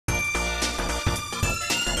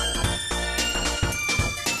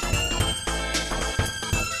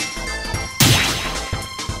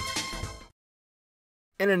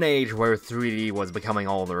In an age where 3D was becoming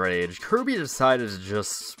all the rage, Kirby decided to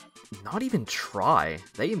just not even try.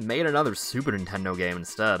 They made another Super Nintendo game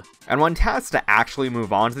instead. And when tasked to actually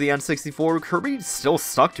move on to the N64, Kirby still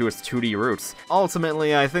stuck to its 2D roots.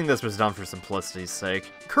 Ultimately, I think this was done for simplicity's sake.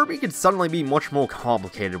 Kirby could suddenly be much more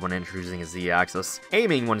complicated when introducing a Z-axis.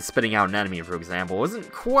 Aiming when spitting out an enemy, for example, isn't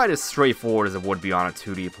quite as straightforward as it would be on a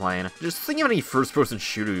 2D plane. Just think of any first-person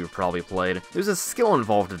shooter you've probably played. There's a skill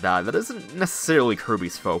involved with that isn't necessarily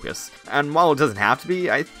Kirby's focus. And while it doesn't have to be,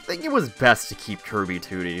 I think it was best to keep Kirby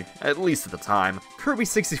 2D, at least at the time. Kirby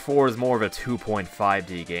 64 is more of a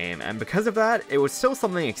 2.5D game, and because of that, it was still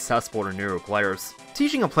something accessible to newer players.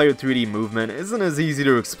 Teaching a player 3D movement isn't as easy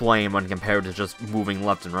to explain when compared to just moving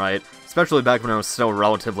left and right, especially back when it was still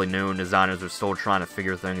relatively new and designers were still trying to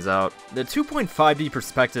figure things out. The 2.5D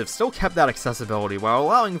perspective still kept that accessibility while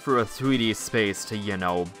allowing for a 3D space to, you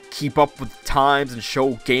know, keep up with times and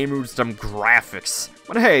show gamers some graphics.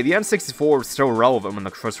 But hey, the N64 was still relevant when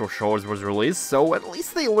the Crystal Shards was released, so at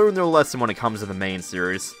least they learned their lesson when it comes to the main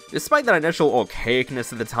series. Despite that initial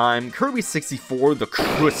archaicness at the time, Kirby 64, the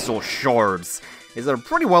Crystal Shards, is a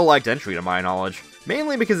pretty well-liked entry to my knowledge.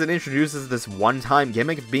 Mainly because it introduces this one-time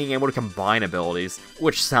gimmick of being able to combine abilities,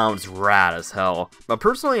 which sounds rad as hell. But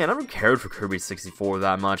personally, I never cared for Kirby 64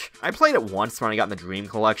 that much. I played it once when I got in the Dream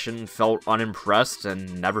Collection, felt unimpressed,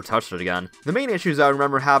 and never touched it again. The main issues I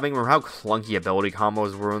remember having were how clunky ability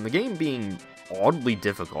combos were, and the game being oddly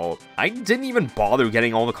difficult. I didn't even bother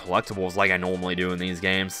getting all the collectibles like I normally do in these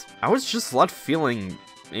games. I was just left feeling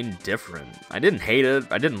indifferent. I didn't hate it,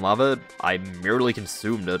 I didn't love it, I merely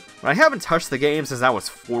consumed it. But I haven't touched the game since I was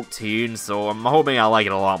 14, so I'm hoping I like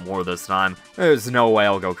it a lot more this time. There's no way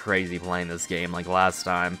I'll go crazy playing this game like last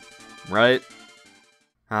time, right?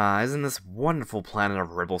 Isn't this wonderful planet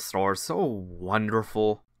of Ribblestar so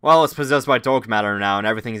wonderful? Well, it's possessed by Dark Matter now, and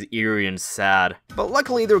everything's eerie and sad. But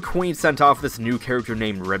luckily, their queen sent off this new character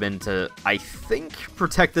named Ribbon to, I think,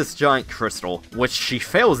 protect this giant crystal, which she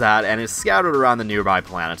fails at and is scattered around the nearby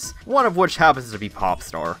planets, one of which happens to be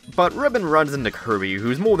Popstar. But Ribbon runs into Kirby,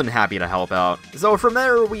 who's more than happy to help out. So from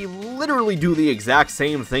there, we literally do the exact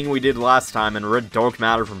same thing we did last time and rid Dark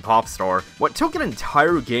Matter from Popstar. What took an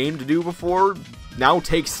entire game to do before now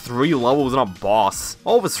takes 3 levels and a boss.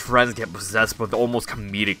 All of his friends get possessed with almost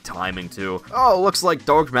comedic timing too. Oh, looks like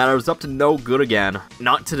Dark Matter is up to no good again.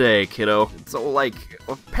 Not today, kiddo. So like,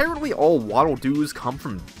 apparently all Waddle Doos come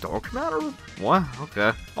from Dark Matter? What?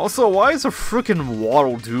 Okay. Also, why is a freaking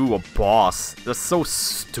Waddle Doo a boss? That's so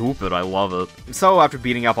stupid, I love it. So after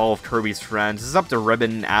beating up all of Kirby's friends, it's up to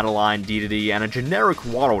Ribbon, Adeline, Dedede, and a generic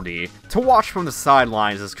Waddle Dee to watch from the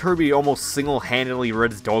sidelines as Kirby almost single-handedly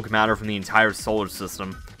rids Dark Matter from the entire solar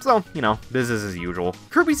system. So, you know, business as usual.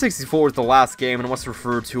 Kirby 64 is the last game in what's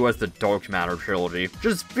referred to as the Dark Matter Trilogy,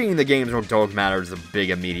 just being the games where Dark Matter is a big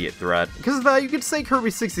immediate threat. Because of that, you could say Kirby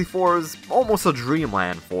 64 is almost a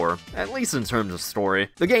dreamland for, at least in terms of story.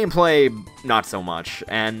 The gameplay, not so much.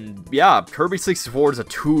 And yeah, Kirby 64 is a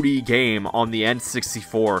 2D game on the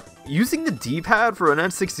N64. Using the D-pad for an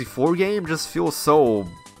N64 game just feels so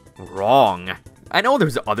wrong. I know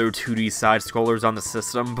there's other 2D side-scrollers on the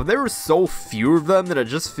system, but there are so few of them that it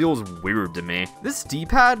just feels weird to me. This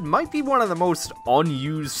D-pad might be one of the most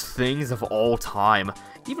unused things of all time.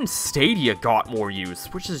 Even Stadia got more use,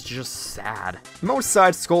 which is just sad. Most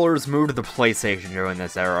side-scrollers moved to the PlayStation during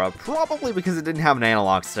this era, probably because it didn't have an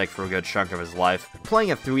analog stick for a good chunk of its life.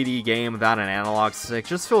 Playing a 3D game without an analog stick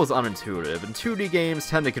just feels unintuitive, and 2D games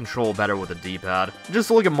tend to control better with a D-pad.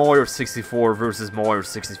 Just look at Mario 64 versus Mario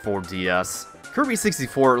 64 DS. Kirby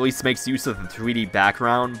 64 at least makes use of the 3D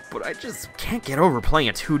background, but I just can't get over playing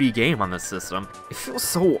a 2D game on this system. It feels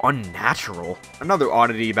so unnatural. Another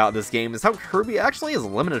oddity about this game is how Kirby actually has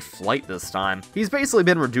limited flight this time. He's basically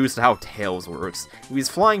been reduced to how Tails works. If he's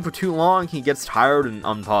flying for too long, he gets tired and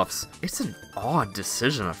unpuffs. It's an odd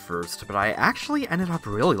decision at first, but I actually ended up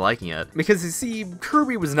really liking it. Because you see,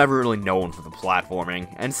 Kirby was never really known for the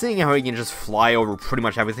platforming, and seeing how he can just fly over pretty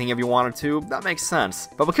much everything if you wanted to, that makes sense.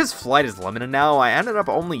 But because flight is limited now, I ended up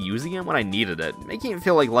only using it when I needed it, making it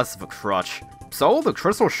feel like less of a crutch. So, the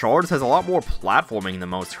Crystal Shards has a lot more platforming than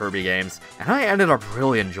most Kirby games, and I ended up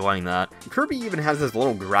really enjoying that. Kirby even has this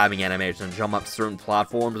little grabbing animation to jump up certain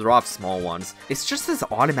platforms or off small ones. It's just this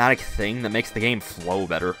automatic thing that makes the game flow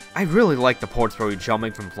better. I really like the parts where you're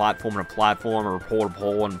jumping from platform to platform or pole to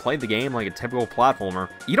pole and play the game like a typical platformer.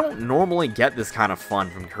 You don't normally get this kind of fun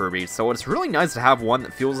from Kirby, so it's really nice to have one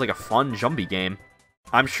that feels like a fun, jumpy game.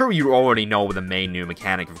 I'm sure you already know what the main new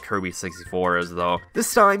mechanic of Kirby 64 is though.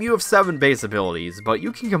 This time you have 7 base abilities, but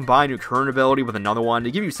you can combine your current ability with another one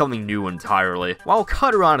to give you something new entirely. While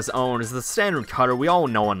Cutter on its own is the standard Cutter we all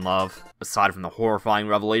know and love. Aside from the horrifying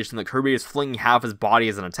revelation that Kirby is flinging half his body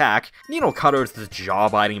as an attack, Needle Cutter is this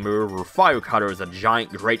jaw-biting move, or Fire Cutter is a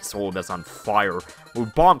giant greatsword that's on fire, or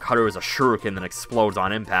Bomb Cutter is a shuriken that explodes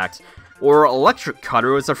on impact, or Electric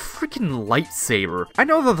Cutter is a freaking lightsaber. I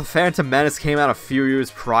know that the Phantom Menace came out a few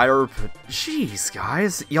years prior, but jeez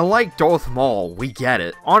guys, you like Darth Maul, we get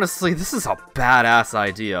it. Honestly, this is a badass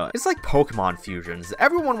idea. It's like Pokemon fusions.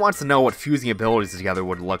 Everyone wants to know what fusing abilities together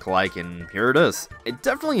would look like, and here it is. It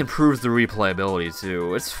definitely improves the replayability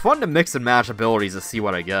too. It's fun to mix and match abilities to see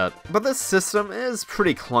what I get. But this system is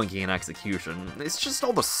pretty clunky in execution. It's just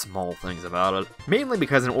all the small things about it. Mainly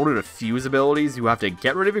because in order to fuse abilities, you have to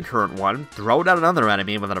get rid of your current one, throw it at another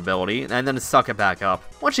enemy with an ability, and then suck it back up.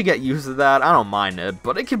 Once you get used to that, I don't mind it,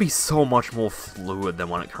 but it can be so much more fluid than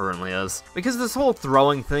what it currently is. Because this whole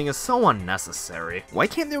throwing thing is so unnecessary. Why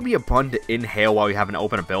can't there be a button to inhale while you have an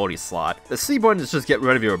open ability slot? The C button is just get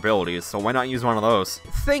rid of your abilities, so why not use one of those?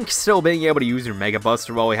 Think still being able to use your Mega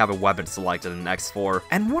Buster while we have a weapon selected in X4.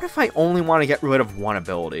 And what if I only want to get rid of one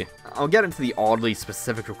ability? I'll get into the oddly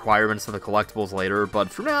specific requirements for the collectibles later, but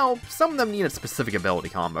for now, some of them need a specific ability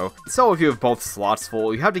combo. So if you have both slots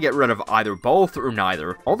full, you have to get rid of either both or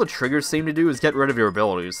neither. All the triggers seem to do is get rid of your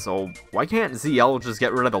abilities, so why can't ZL just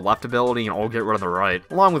get rid of the left ability and I'll get rid of the right,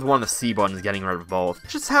 along with one of the C buttons getting rid of both?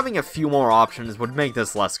 Just having a few more options would make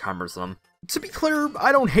this less cumbersome. To be clear,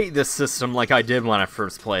 I don't hate this system like I did when I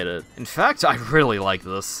first played it. In fact, I really like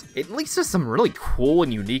this. It leads to some really cool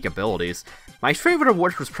and unique abilities. My favorite of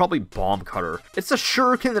which was probably Bomb Cutter. It's a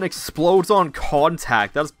shuriken that explodes on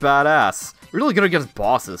contact, that's badass. Really good against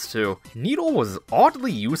bosses too. Needle was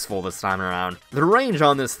oddly useful this time around. The range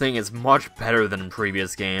on this thing is much better than in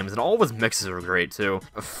previous games, and all of his mixes are great too.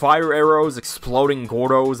 Fire arrows, exploding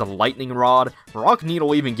Gordos, a lightning rod, Rock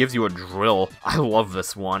Needle even gives you a drill. I love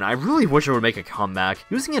this one. I really wish it would make a comeback.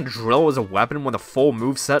 Using a drill as a weapon with a full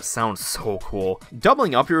moveset sounds so cool.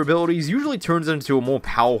 Doubling up your abilities usually turns into a more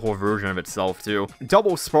powerful version of itself too.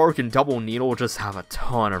 Double Spark and Double Needle just have a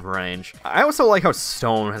ton of range. I also like how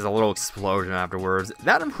Stone has a little explosion afterwards.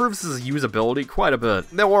 That improves his usability quite a bit.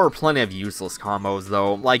 There are plenty of useless combos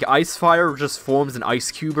though, like Ice Fire just forms an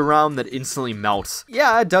ice cube around that instantly melts.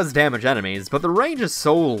 Yeah, it does damage enemies, but the range is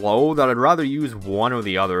so low that I'd rather use one or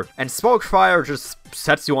the other. And Smoke Fire just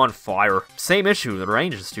sets you on fire. Same issue, the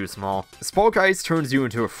range is too small. Smoke Ice turns you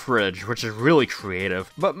into a fridge, which is really creative,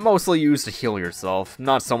 but mostly used to heal yourself,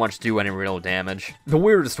 not so much do any real damage. The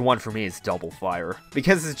weirdest one for me is Double Fire,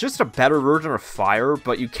 because it's just a better version of fire,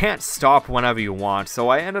 but you can't stop whenever you want, so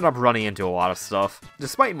I ended up running into a lot of stuff.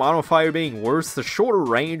 Despite Mono Fire being worse, the shorter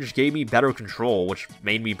range gave me better control, which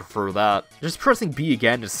made me prefer that. Just pressing B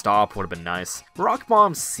again to stop would have been nice. Rock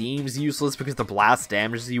Bomb seems useless because the blast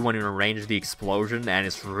damages you when you're in range of the explosion, and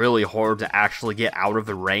it's really hard to actually get out of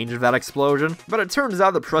the range of that explosion, but it turns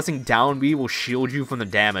out that pressing down B will shield you from the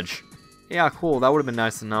damage. Yeah, cool, that would have been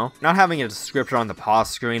nice to know. Not having a description on the pause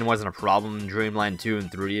screen wasn't a problem in Dreamland 2 and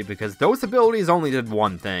 3 because those abilities only did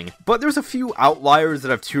one thing. But there's a few outliers that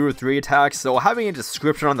have 2 or 3 attacks, so having a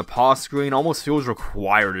description on the pause screen almost feels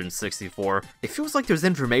required in 64. It feels like there's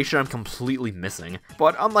information I'm completely missing.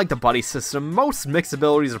 But unlike the buddy system, most mix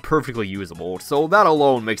abilities are perfectly usable, so that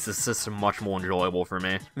alone makes the system much more enjoyable for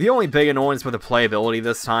me. The only big annoyance with the playability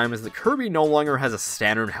this time is that Kirby no longer has a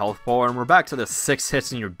standard health bar and we're back to the 6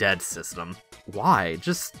 hits and you're dead system. Why?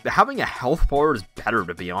 Just having a health bar is better,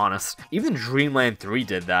 to be honest. Even Dreamland 3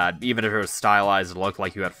 did that, even if it was stylized to look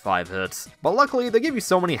like you had 5 hits. But luckily, they give you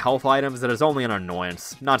so many health items that it's only an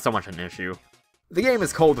annoyance, not so much an issue. The game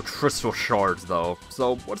is called Crystal Shards though,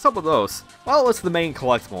 so what's up with those? Well, it's the main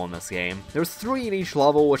collectible in this game. There's 3 in each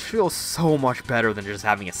level, which feels so much better than just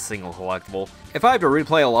having a single collectible. If I have to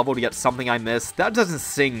replay a level to get something I missed, that doesn't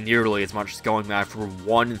sting nearly as much as going back for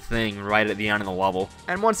one thing right at the end of the level.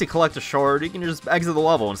 And once you collect a shard, you can just exit the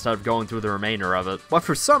level instead of going through the remainder of it. But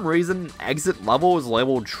for some reason, exit level is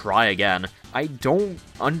labeled try again. I don't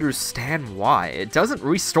understand why. It doesn't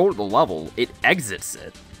restart the level, it exits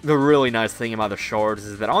it. The really nice thing about the shards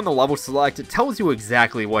is that on the level select, it tells you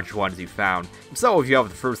exactly which ones you found. So if you have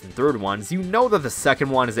the first and third ones, you know that the second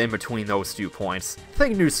one is in between those 2 points.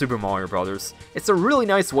 Think New Super Mario Bros. It's a really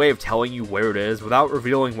nice way of telling you where it is without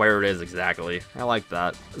revealing where it is exactly. I like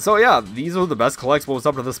that. So yeah, these are the best collectibles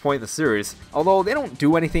up to this point in the series. Although they don't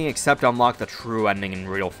do anything except unlock the true ending and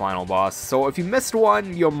real final boss, so if you missed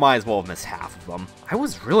one, you might as well have missed half of them. I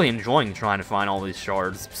was really enjoying trying to find all these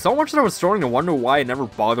shards, so much that I was starting to wonder why I never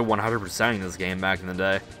bothered 100%ing this game back in the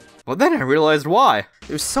day. But then I realized why.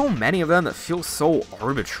 There's so many of them that feel so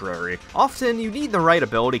arbitrary. Often, you need the right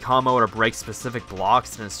ability combo to break specific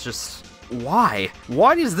blocks, and it's just... why?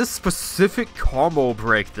 Why does this specific combo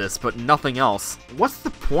break this, but nothing else? What's the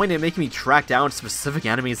point in making me track down specific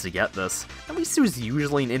enemies to get this? At least there's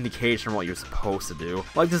usually an indication of what you're supposed to do.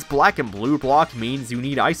 Like this black and blue block means you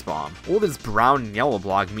need Ice Bomb, or this brown and yellow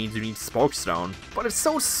block means you need Smoke Stone. But it's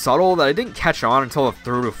so subtle that I didn't catch on until the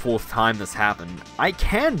third or fourth time this happened. I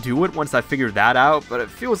can do it once I figured that out, but it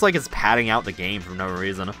feels like it's padding out the game for no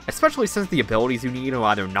reason. Especially since the abilities you need are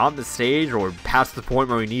either not the stage or past the point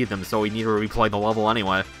where we need them, so we need to replay the level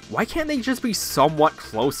anyway. Why can't they just be somewhat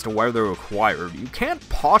close to where they're required? You can't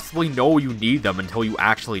possibly know you need them until you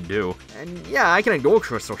actually do. And yeah, I can ignore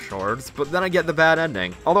Crystal Shards, but then I get the bad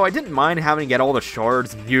ending. Although I didn't mind having to get all the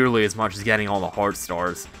shards nearly as much as getting all the heart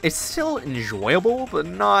stars. It's still enjoyable, but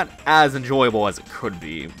not as enjoyable as it could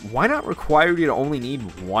be. Why not require you to only need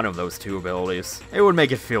one of those two abilities? It would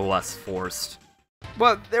make it feel less forced.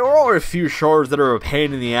 But there are a few shards that are a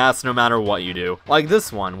pain in the ass no matter what you do. Like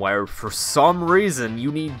this one, where for some reason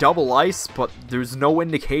you need double ice, but there's no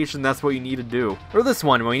indication that's what you need to do. Or this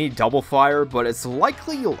one, where you need double fire, but it's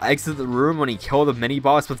likely you'll exit the room when you kill the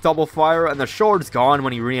mini-boss with double fire, and the shard's gone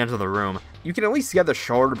when you re-enter the room. You can at least get the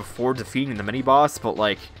shard before defeating the mini-boss, but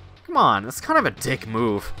like... come on, that's kind of a dick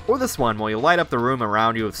move. Or this one, where you light up the room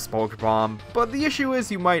around you with Smoke Bomb, but the issue is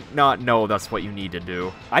you might not know that's what you need to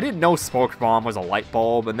do. I didn't know Smoke Bomb was a light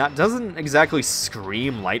bulb, and that doesn't exactly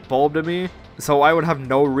scream light bulb to me, so I would have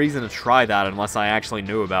no reason to try that unless I actually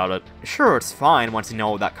knew about it. Sure, it's fine once you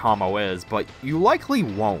know what that combo is, but you likely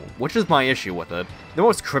won't, which is my issue with it. The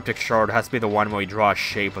most cryptic shard has to be the one where you draw a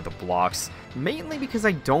shape with the blocks, mainly because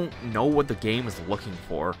I don't know what the game is looking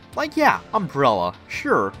for. Like, yeah, umbrella,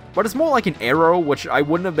 sure, but it's more like an arrow, which I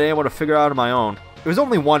wouldn't have been able to figure out on my own. There's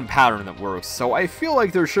only one pattern that works, so I feel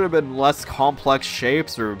like there should have been less complex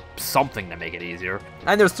shapes or something to make it easier.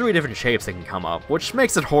 And there's 3 different shapes that can come up, which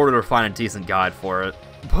makes it harder to find a decent guide for it.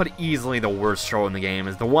 But easily the worst shard in the game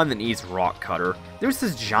is the one that needs Rock Cutter. There's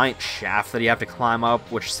this giant shaft that you have to climb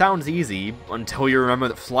up, which sounds easy, until you remember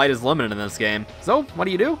that flight is limited in this game. So, what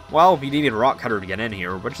do? Well, you needed Rock Cutter to get in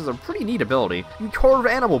here, which is a pretty neat ability. You carve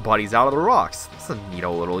animal buddies out of the rocks. That's a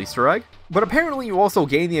neato little Easter egg. But apparently you also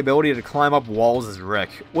gain the ability to climb up walls as Rick,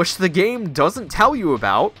 which the game doesn't tell you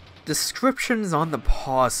about. Descriptions on the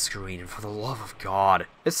pause screen, for the love of God.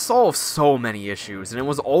 It solves so many issues, and it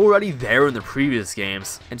was already there in the previous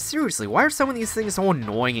games. And seriously, why are some of these things so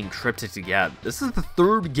annoying and cryptic to get? This is the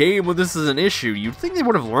 3rd game where this is an issue. You'd think they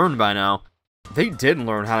would have learned by now. They did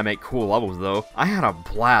learn how to make cool levels though. I had a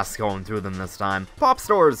blast going through them this time. Pop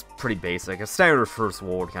Store is pretty basic, a standard first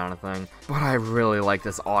world kind of thing. But I really like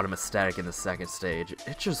this autumn aesthetic in the 2nd stage.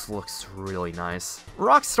 It just looks really nice.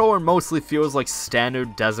 Rockstar mostly feels like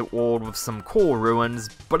standard desert world with some cool ruins,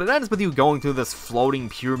 but it ends with you going through this floating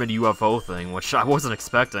pyramid UFO thing, which I wasn't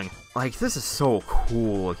expecting. Like, this is so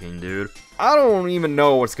cool looking, dude. I don't even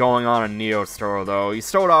know what's going on in Neostar, though. You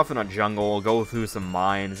start off in a jungle, go through some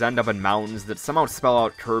mines, end up in mountains that somehow spell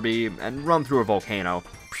out Kirby, and run through a volcano.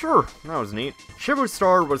 Sure, that was neat.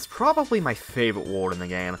 Shiverstar was probably my favorite world in the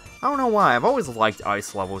game. I don't know why, I've always liked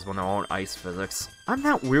ice levels when there aren't ice physics. I'm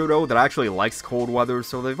that weirdo that actually likes cold weather,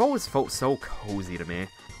 so they've always felt so cozy to me.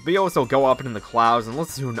 But you also go up into the clouds, and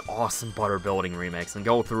let's do an awesome butter building remix, and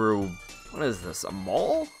go through... what is this, a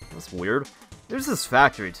mall? That's weird. There's this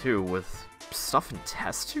factory, too, with stuff in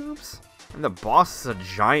test tubes? And the boss is a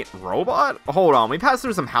giant robot? Hold on, we passed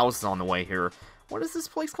through some houses on the way here. What does this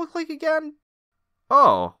place look like again?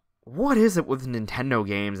 Oh. What is it with Nintendo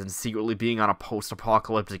games and secretly being on a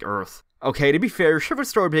post-apocalyptic Earth? Okay, to be fair,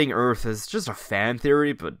 Shiverstar being Earth is just a fan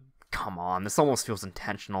theory, but come on, this almost feels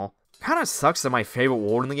intentional. Kinda sucks that my favorite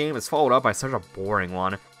world in the game is followed up by such a boring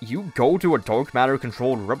one. You go to a Dark Matter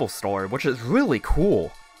controlled Rebel Star, which is really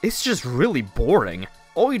cool. It's just really boring.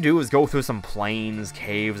 All you do is go through some plains,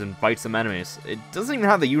 caves, and fight some enemies. It doesn't even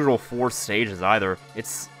have the usual 4 stages either.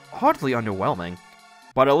 It's oddly underwhelming.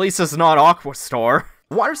 But at least it's not Aqua Star.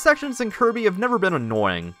 Water sections in Kirby have never been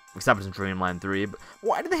annoying, except in Dreamland 3, but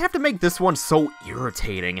why do they have to make this one so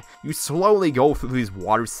irritating? You slowly go through these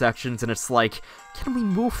water sections and it's like, can we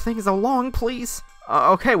move things along, please?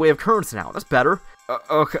 Okay, we have currents now, that's better.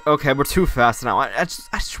 Okay, we're too fast now. I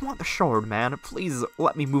just want the shard, man. Please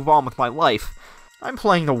let me move on with my life. I'm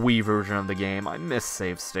playing the Wii version of the game. I miss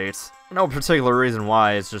save states. No particular reason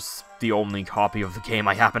why, it's just the only copy of the game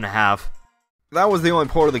I happen to have. That was the only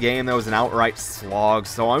part of the game that was an outright slog,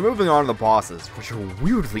 so I'm moving on to the bosses, which are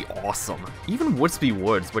weirdly awesome. Even Wispy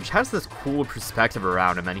Woods, which has this cool perspective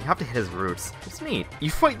around him, and you have to hit his roots. It's neat. You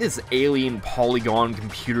fight this alien polygon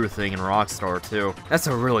computer thing in Rockstar, too. That's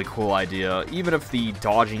a really cool idea, even if the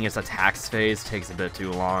dodging its attacks phase takes a bit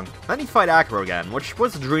too long. Then you fight Acro again, which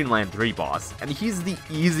was the Dreamland 3 boss, and he's the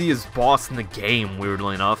easiest boss in the game,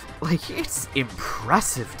 weirdly enough. Like, it's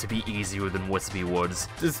impressive to be easier than Wispy Woods.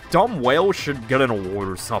 This dumb whale should get an award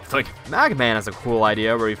or something. Mega Man has a cool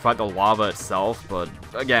idea where you fight the lava itself, but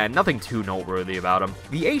again, nothing too noteworthy about him.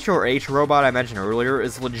 The HRH robot I mentioned earlier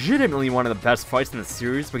is legitimately one of the best fights in the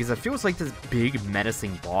series because it feels like this big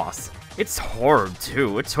menacing boss. It's hard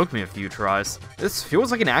too, it took me a few tries. This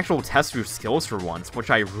feels like an actual test of your skills for once,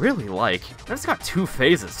 which I really like. And it's got 2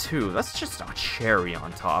 phases too, that's just a cherry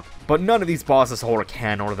on top. But none of these bosses hold a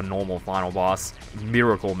candle to the normal final boss,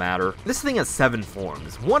 Miracle Matter. This thing has 7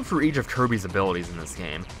 forms, 1 for each of Kirby's abilities in this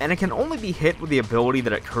game, and it can only be hit with the ability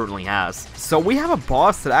that it currently has. So we have a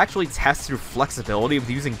boss that actually tests your flexibility with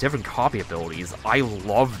using different copy abilities. I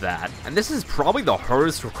love that. And this is probably the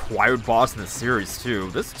hardest required boss in the series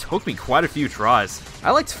too. This took me quite a few tries. I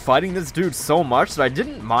liked fighting this dude so much that I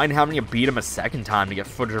didn't mind having to beat him a second time to get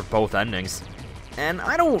footage of both endings. And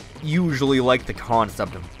I don't usually like the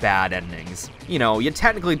concept of bad endings. You know, you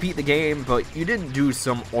technically beat the game, but you didn't do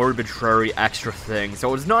some arbitrary extra thing,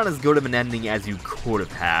 so it's not as good of an ending as you could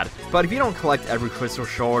have had. But if you don't collect every Crystal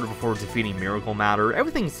Shard before defeating Miracle Matter,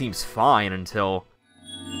 everything seems fine until...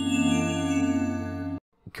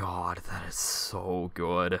 God, that is so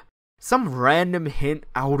good. Some random hint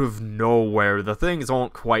out of nowhere, the things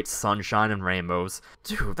aren't quite sunshine and rainbows.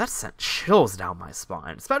 Dude, that sent chills down my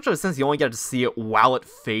spine, especially since you only get to see it while it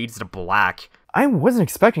fades to black. I wasn't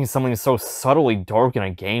expecting something so subtly dark in a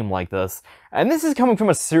game like this, and this is coming from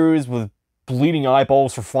a series with bleeding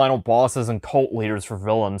eyeballs for final bosses and cult leaders for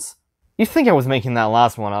villains. You'd think I was making that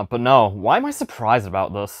last one up, but no, why am I surprised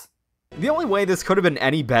about this? The only way this could have been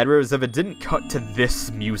any better is if it didn't cut to this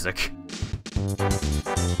music.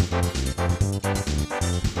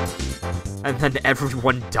 And then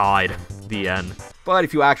everyone died. The end. But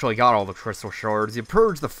if you actually got all the Crystal Shards, you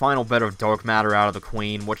purge the final bit of Dark Matter out of the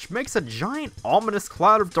Queen, which makes a giant, ominous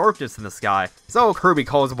cloud of darkness in the sky. So Kirby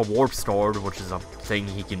calls up a Warp Sword, which is a thing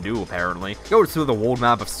he can do apparently, goes through the world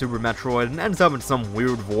map of Super Metroid, and ends up in some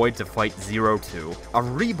weird void to fight Zero 2, a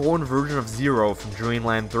reborn version of Zero from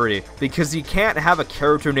Dreamland 3, because you can't have a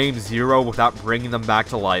character named Zero without bringing them back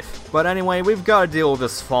to life. But anyway, we've got to deal with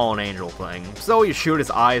this fallen angel thing. So you shoot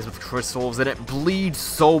his eyes with crystals, and it bleeds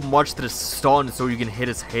so much that it's stunned so you can hit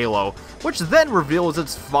his halo, which then reveals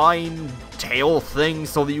its fine tail thing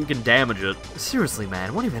so that you can damage it. Seriously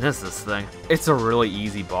man, what even is this thing? It's a really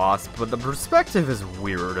easy boss, but the perspective is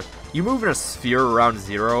weird. You move in a sphere around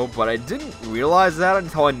Zero, but I didn't realize that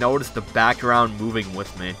until I noticed the background moving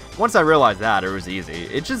with me. Once I realized that, it was easy.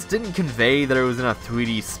 It just didn't convey that it was in a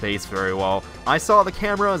 3D space very well. I saw the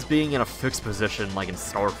camera as being in a fixed position like in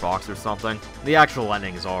Star Fox or something. The actual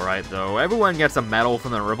ending is alright though. Everyone gets a medal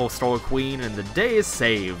from the Ripple Star Queen and the day is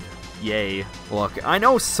saved. Yay. Look, I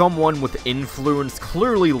know someone with influence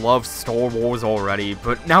clearly loves Star Wars already,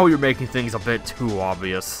 but now you're making things a bit too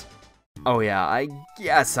obvious. Oh yeah, I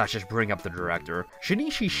guess I should bring up the director.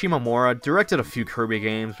 Shinichi Shimomura directed a few Kirby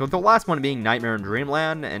games, with the last one being Nightmare in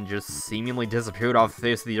Dreamland, and just seemingly disappeared off the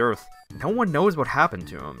face of the earth. No one knows what happened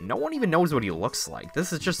to him. No one even knows what he looks like.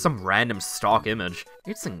 This is just some random stock image.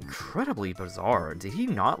 It's incredibly bizarre. Did he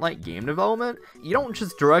not like game development? You don't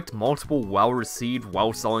just direct multiple well-received,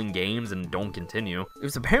 well-selling games and don't continue. It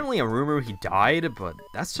was apparently a rumor he died, but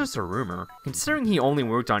that's just a rumor. Considering he only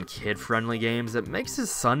worked on kid-friendly games, it makes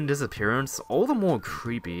his sudden disappearance all the more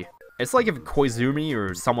creepy. It's like if Koizumi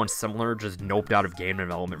or someone similar just noped out of game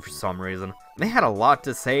development for some reason. They had a lot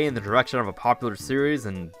to say in the direction of a popular series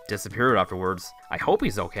and disappeared afterwards. I hope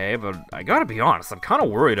he's okay, but I gotta be honest, I'm kinda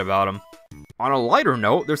worried about him. On a lighter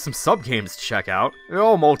note, there's some sub-games to check out. They're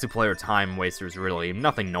all multiplayer time wasters really,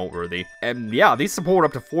 nothing noteworthy. And yeah, these support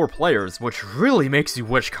up to 4 players, which really makes you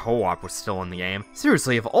wish co-op was still in the game.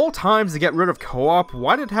 Seriously, of all times to get rid of co-op,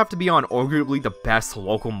 why did it have to be on arguably the best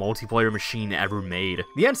local multiplayer machine ever made?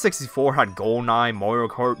 The N64 had GoldenEye, Mario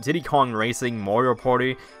Kart, Diddy Kong Racing, Mario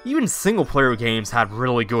Party, even single-player games had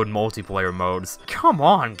really good multiplayer modes. Come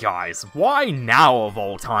on guys, why now of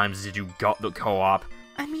all times did you gut the co-op?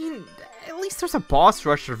 I mean, at least there's a boss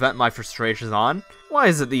rush to vent my frustrations on. Why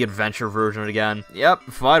is it the adventure version again? Yep,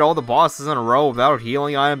 fight all the bosses in a row without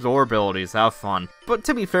healing items or abilities, have fun. But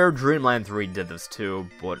to be fair, Dreamland 3 did this too,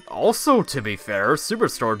 but also to be fair,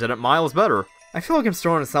 Superstar did it miles better. I feel like I'm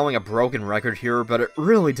starting to sound like a broken record here, but it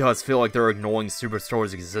really does feel like they're ignoring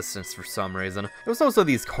Superstore's existence for some reason. There's also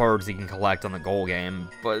these cards you can collect on the goal game,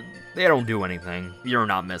 but they don't do anything. You're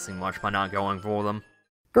not missing much by not going for them.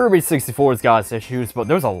 Kirby 64's got its issues, but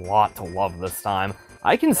there's a lot to love this time.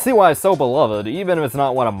 I can see why it's so beloved, even if it's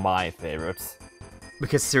not one of my favorites.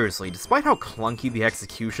 Because seriously, despite how clunky the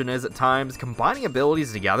execution is at times, combining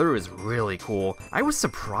abilities together is really cool. I was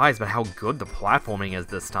surprised by how good the platforming is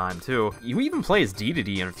this time, too. You even play as D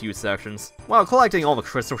in a few sections. While collecting all the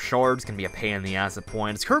Crystal Shards can be a pain in the ass at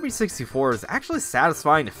points, Kirby 64 is actually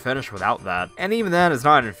satisfying to finish without that. And even then, it's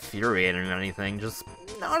not infuriating or anything, just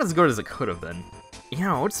not as good as it could have been. You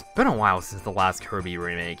know, it's been a while since the last Kirby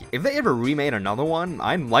remake. If they ever remade another one,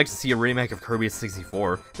 I'd like to see a remake of Kirby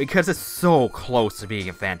 64, because it's so close to being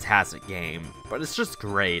a fantastic game, but it's just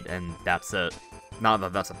great, and that's it. Not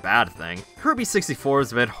that that's a bad thing. Kirby 64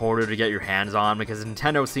 is a bit harder to get your hands on, because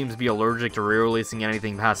Nintendo seems to be allergic to re-releasing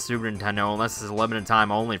anything past Super Nintendo unless it's limited time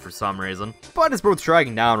only for some reason. But it's worth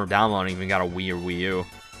tracking down or downloading if you got a Wii or Wii U.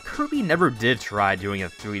 Kirby never did try doing a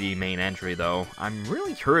 3D main entry though. I'm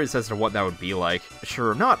really curious as to what that would be like.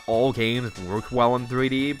 Sure, not all games work well in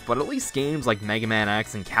 3D, but at least games like Mega Man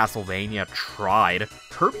X and Castlevania tried.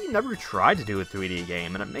 Kirby never tried to do a 3D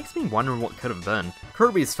game, and it makes me wonder what could have been.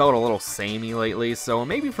 Kirby's felt a little samey lately, so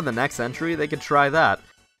maybe for the next entry they could try that.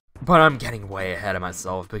 But I'm getting way ahead of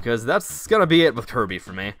myself, because that's gonna be it with Kirby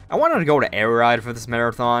for me. I wanted to go to Air Ride for this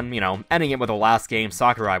marathon, you know, ending it with the last game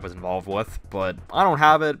Sakurai was involved with, but I don't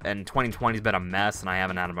have it, and 2020's been a mess, and I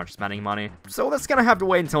haven't had a bunch of spending money. So that's gonna have to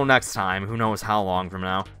wait until next time, who knows how long from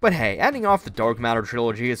now. But hey, ending off the Dark Matter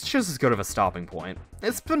Trilogy is just as good of a stopping point.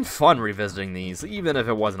 It's been fun revisiting these, even if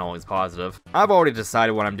it wasn't always positive. I've already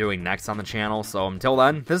decided what I'm doing next on the channel, so until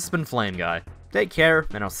then, this has been Flame Guy. Take care,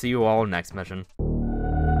 and I'll see you all next mission.